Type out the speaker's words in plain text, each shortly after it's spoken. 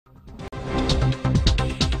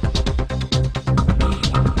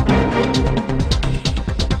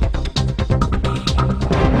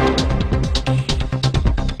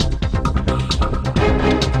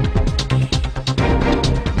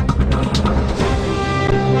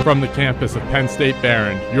From the campus of Penn State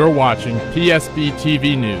Barron, you're watching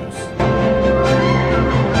Psb-Tv News.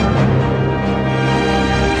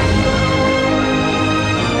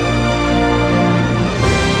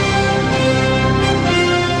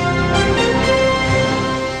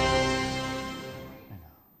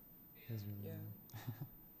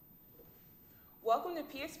 Welcome to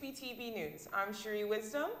Psb-Tv News. I'm Sheree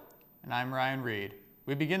Wisdom. And I'm Ryan Reed.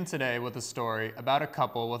 We begin today with a story about a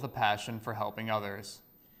couple with a passion for helping others.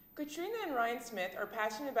 Katrina and Ryan Smith are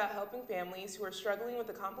passionate about helping families who are struggling with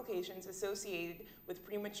the complications associated with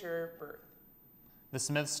premature birth. The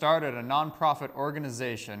Smiths started a nonprofit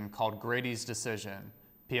organization called Grady's Decision.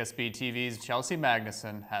 Psb-TV's Chelsea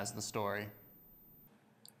Magnuson has the story.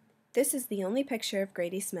 This is the only picture of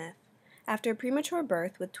Grady Smith. After a premature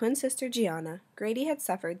birth with twin sister Gianna, Grady had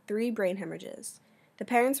suffered 3 brain hemorrhages. The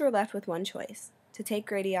parents were left with one choice: to take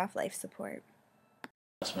Grady off life support.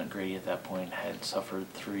 Grady at that point had suffered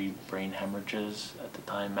 3 brain hemorrhages at the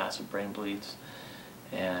time, massive brain bleeds,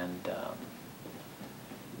 and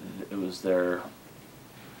it was their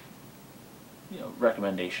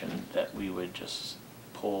recommendation that we would just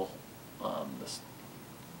pull this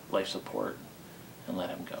life support and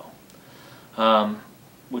let him go,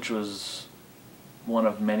 which was one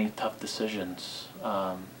of many tough decisions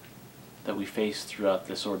that we faced throughout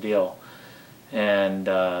this ordeal. And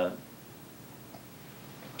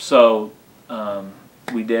so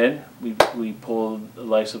we did. We pulled the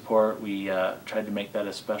life support. We tried to make that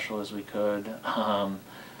as special as we could,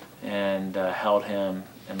 and held him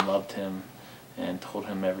and loved him and told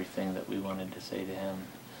him everything that we wanted to say to him,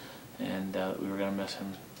 and we were going to miss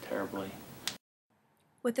him terribly.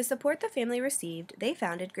 With the support the family received, they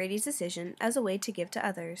founded Grady's Decision as a way to give to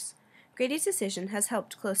others. Grady's Decision has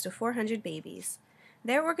helped close to 400 babies.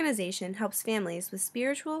 Their organization helps families with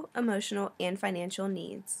spiritual, emotional, and financial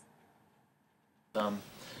needs.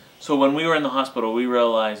 So when we were in the hospital, we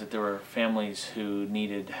realized that there were families who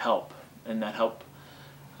needed help, and that help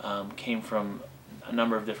came from a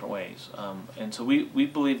number of different ways. And so we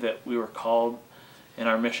believed that we were called, and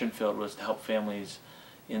our mission field was to help families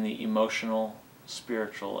in the emotional,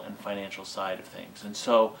 spiritual, and financial side of things. And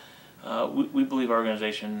so we believe our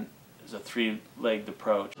organization is a 3-legged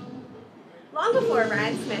approach. Long before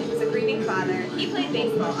Ryan Smith was a grieving father, he played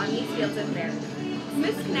baseball on these fields in Barron.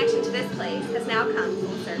 Smith's connection to this place has now come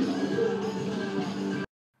full circle.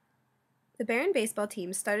 The Barron baseball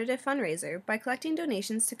team started a fundraiser by collecting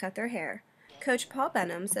donations to cut their hair. Coach Paul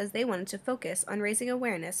Benham says they wanted to focus on raising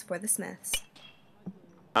awareness for the Smiths.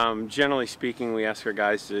 Generally speaking, we ask our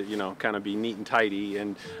guys to, kind of be neat and tidy,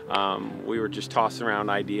 and we were just tossing around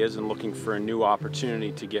ideas and looking for a new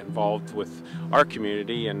opportunity to get involved with our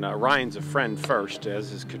community. And Ryan's a friend first,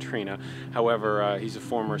 as is Katrina. However, he's a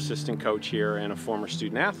former assistant coach here and a former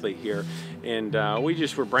student athlete here. And we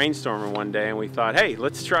just were brainstorming one day, and we thought, hey,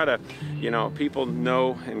 let's try to, people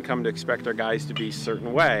know and come to expect our guys to be a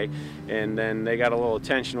certain way. And then they got a little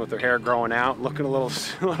attention with their hair growing out, looking a little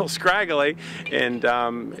scraggly, and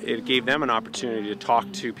it gave them an opportunity to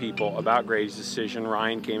talk to people about Grady's Decision.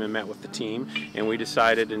 Ryan came and met with the team, and we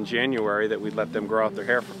decided in January that we'd let them grow out their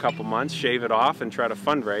hair for a couple months, shave it off, and try to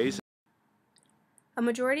fundraise. A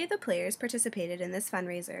majority of the players participated in this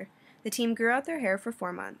fundraiser. The team grew out their hair for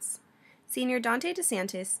 4 months. Senior Dante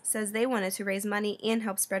DeSantis says they wanted to raise money and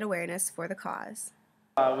help spread awareness for the cause.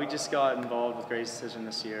 We just got involved with Grady's Decision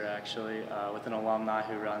this year, actually, with an alumni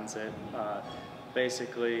who runs it.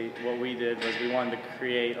 Basically, what we did was we wanted to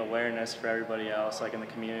create awareness for everybody else, like in the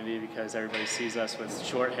community, because everybody sees us with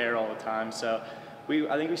short hair all the time. So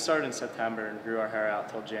I think we started in September and grew our hair out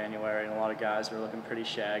till January, and a lot of guys were looking pretty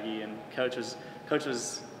shaggy, and coach was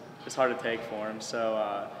it's hard to take for him.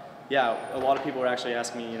 So yeah, a lot of people were actually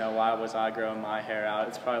asking me, why was I growing my hair out?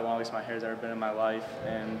 It's probably the longest my hair's ever been in my life,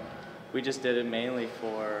 and we just did it mainly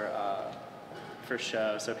for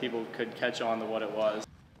show, so people could catch on to what it was.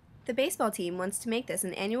 The baseball team wants to make this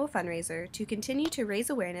an annual fundraiser to continue to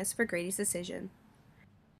raise awareness for Grady's Decision.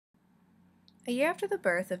 A year after the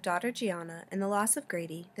birth of daughter Gianna and the loss of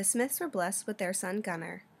Grady, the Smiths were blessed with their son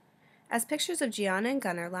Gunnar. As pictures of Gianna and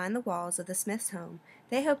Gunnar line the walls of the Smiths' home,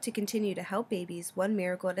 they hope to continue to help babies one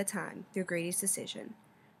miracle at a time through Grady's Decision.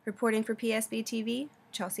 Reporting for Psb-Tv,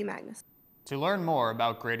 Chelsea Magnus. To learn more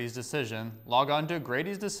about Grady's Decision, log on to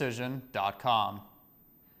gradysdecision.com.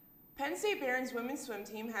 Penn State Barron's women's swim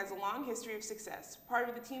team has a long history of success. Part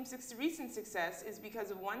of the team's recent success is because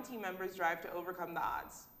of one team member's drive to overcome the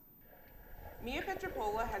odds. Mia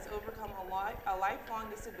Petropola has overcome a lifelong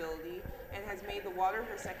disability and has made the water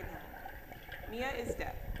her second home. Mia is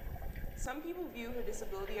deaf. Some people view her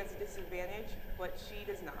disability as a disadvantage, but she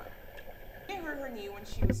does not. Mia hurt her knee when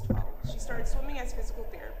she was 12. She started swimming as physical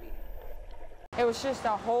therapy. It was just a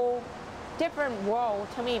whole different world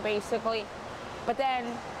to me, basically. But then,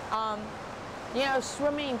 you know,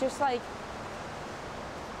 swimming just like,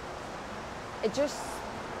 it just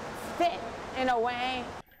fit in a way.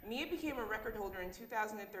 Mia became a record holder in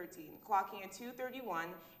 2013, clocking a 2:31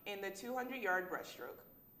 in the 200-yard breaststroke.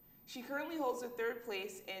 She currently holds the 3rd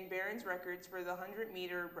place in Barron's records for the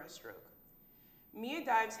 100-meter breaststroke. Mia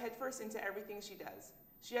dives headfirst into everything she does.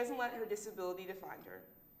 She doesn't let her disability define her.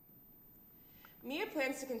 Mia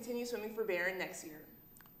plans to continue swimming for Barron next year.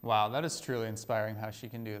 Wow, that is truly inspiring how she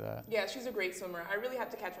can do that. Yeah, she's a great swimmer. I really have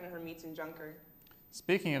to catch one of her meets in Junker.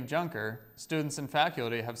 Speaking of Junker, students and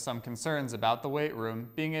faculty have some concerns about the weight room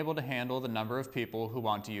being able to handle the number of people who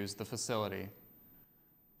want to use the facility.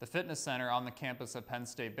 The fitness center on the campus of Penn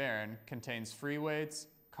State Barron contains free weights,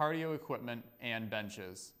 cardio equipment, and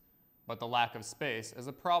benches. But the lack of space is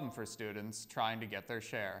a problem for students trying to get their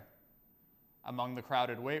share. Among the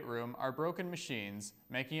crowded weight room are broken machines,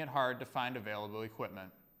 making it hard to find available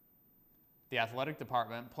equipment. The athletic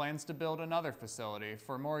department plans to build another facility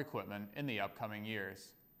for more equipment in the upcoming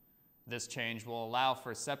years. This change will allow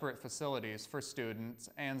for separate facilities for students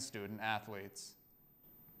and student athletes.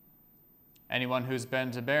 Anyone who's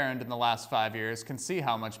been to Barron in the last 5 years can see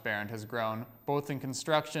how much Barron has grown, both in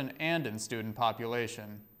construction and in student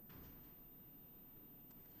population.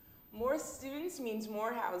 More students means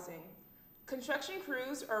more housing. Construction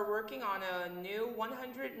crews are working on a new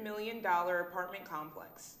 $100 million apartment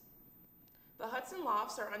complex. The Hudson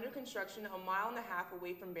Lofts are under construction 1.5 miles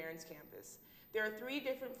away from Barron's campus. There are 3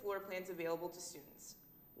 different floor plans available to students: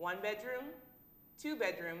 1 bedroom, 2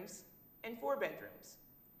 bedrooms, and 4 bedrooms.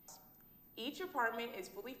 Each apartment is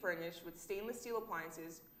fully furnished with stainless steel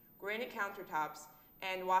appliances, granite countertops,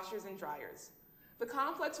 and washers and dryers. The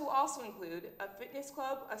complex will also include a fitness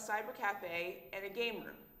club, a cyber cafe, and a game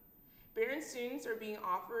room. Barron students are being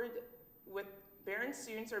offered with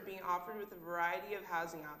a variety of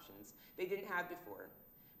housing options they didn't have before.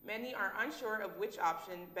 Many are unsure of which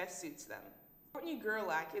option best suits them. Courtney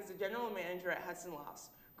Gerlach is the general manager at Hudson Lofts.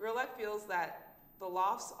 Gerlach feels that the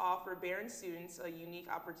Lofts offer Barron students a unique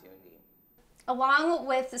opportunity. Along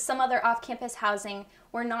with some other off-campus housing,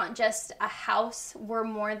 we're not just a house, we're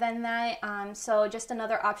more than that. So just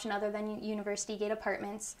another option other than University Gate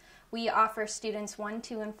apartments. We offer students 1,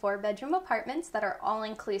 2, and 4 bedroom apartments that are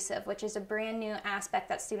all-inclusive, which is a brand new aspect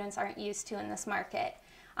that students aren't used to in this market.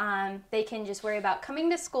 They can just worry about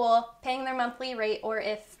coming to school, paying their monthly rate, or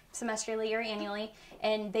if semesterly or annually,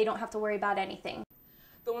 and they don't have to worry about anything.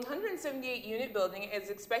 The 178-unit building is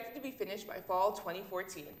expected to be finished by fall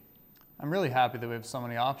 2014. I'm really happy that we have so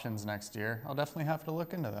many options next year. I'll definitely have to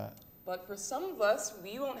look into that. But for some of us,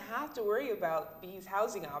 we won't have to worry about these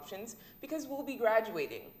housing options because we'll be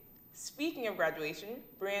graduating. Speaking of graduation,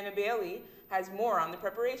 Brianna Bailey has more on the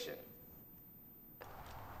preparation.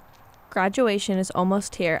 Graduation is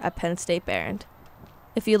almost here at Penn State Barron.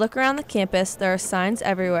 If you look around the campus, there are signs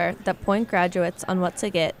everywhere that point graduates on what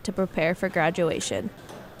to get to prepare for graduation.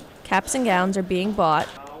 Caps and gowns are being bought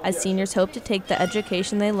as seniors hope to take the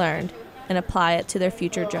education they learned and apply it to their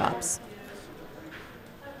future jobs.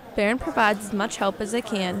 Barron provides as much help as they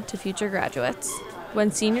can to future graduates.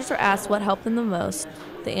 When seniors were asked what helped them the most,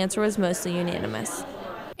 the answer was mostly unanimous.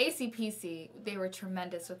 ACPC, they were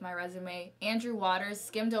tremendous with my resume. Andrew Waters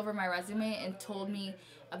skimmed over my resume and told me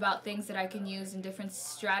about things that I can use and different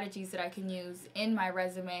strategies that I can use in my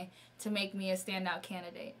resume to make me a standout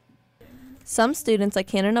candidate. Some students like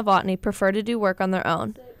Hannah Novotny prefer to do work on their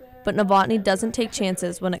own, but Novotny doesn't take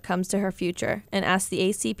chances when it comes to her future and asks the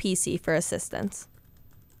ACPC for assistance.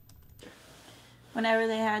 Whenever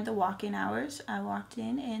they had the walk-in hours, I walked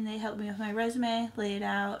in and they helped me with my resume, laid it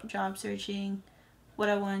out, job searching, what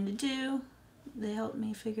I wanted to do. They helped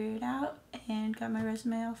me figure it out and got my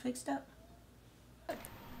resume all fixed up.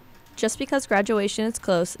 Just because graduation is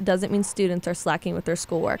close doesn't mean students are slacking with their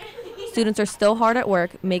schoolwork. Students are still hard at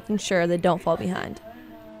work, making sure they don't fall behind.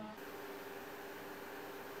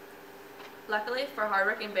 Luckily for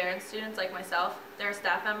hardworking Barron students like myself, there are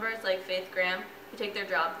staff members like Faith Graham who take their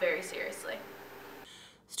job very seriously.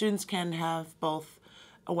 Students can have both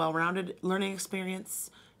a well-rounded learning experience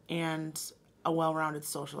and a well-rounded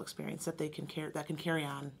social experience that can carry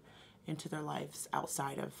on into their lives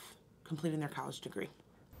outside of completing their college degree.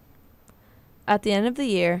 At the end of the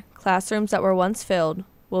year, classrooms that were once filled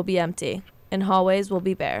will be empty and hallways will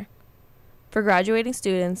be bare. For graduating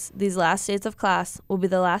students, these last days of class will be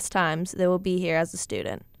the last times they will be here as a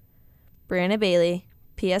student. Brianna Bailey,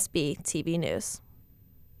 Psb-Tv News.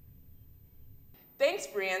 Thanks,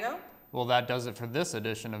 Brianna. Well, that does it for this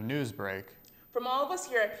edition of Newsbreak. From all of us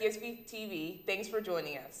here at Psb-Tv, thanks for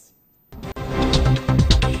joining us.